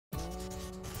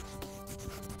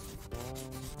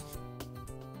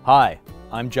Hi,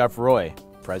 I'm Jeff Roy,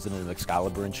 President of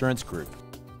Excalibur Insurance Group.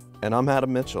 And I'm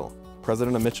Adam Mitchell,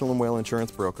 President of Mitchell & Whale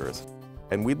Insurance Brokers.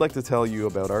 And we'd like to tell you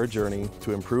about our journey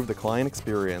to improve the client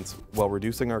experience while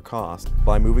reducing our cost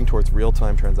by moving towards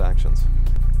real-time transactions.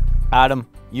 Adam,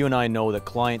 you and I know that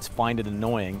clients find it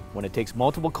annoying when it takes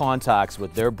multiple contacts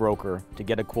with their broker to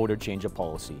get a quote or change a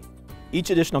policy. Each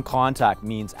additional contact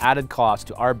means added cost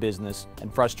to our business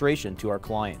and frustration to our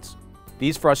clients.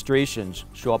 These frustrations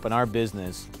show up in our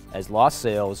business as lost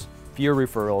sales, fewer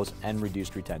referrals, and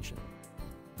reduced retention.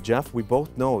 Jeff, we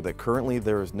both know that currently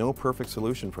there is no perfect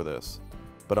solution for this,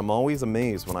 but I'm always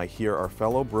amazed when I hear our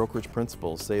fellow brokerage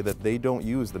principals say that they don't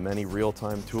use the many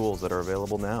real-time tools that are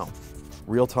available now.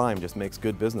 Real-time just makes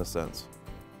good business sense.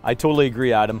 I totally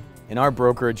agree, Adam. In our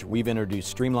brokerage, we've introduced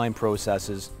streamlined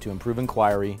processes to improve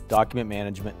inquiry, document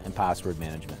management, and password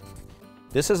management.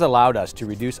 This has allowed us to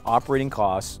reduce operating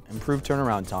costs, improve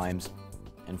turnaround times,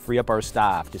 and free up our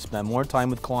staff to spend more time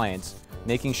with clients,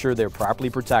 making sure they're properly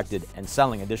protected and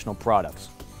selling additional products.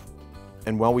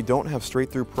 And while we don't have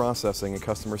straight-through processing and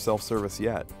customer self-service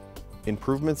yet,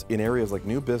 improvements in areas like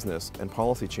new business and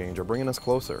policy change are bringing us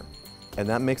closer, and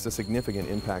that makes a significant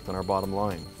impact on our bottom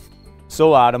line.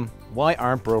 So Adam, why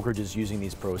aren't brokerages using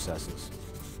these processes?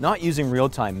 Not using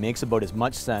real-time makes about as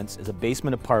much sense as a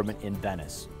basement apartment in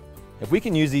Venice. If we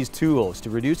can use these tools to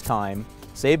reduce time,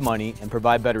 save money, and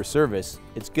provide better service,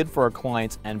 it's good for our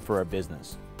clients and for our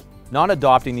business. Not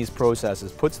adopting these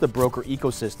processes puts the broker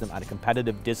ecosystem at a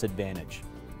competitive disadvantage.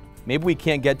 Maybe we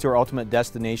can't get to our ultimate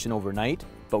destination overnight,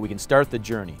 but we can start the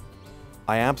journey.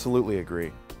 I absolutely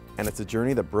agree, and it's a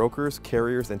journey that brokers,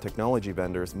 carriers, and technology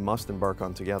vendors must embark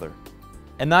on together.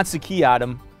 And that's the key,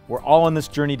 Adam. We're all on this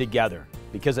journey together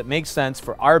because it makes sense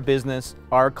for our business,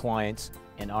 our clients,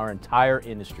 and our entire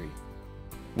industry.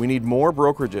 We need more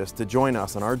brokerages to join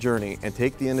us on our journey and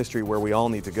take the industry where we all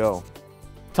need to go.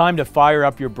 Time to fire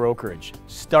up your brokerage.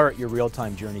 Start your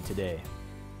real-time journey today.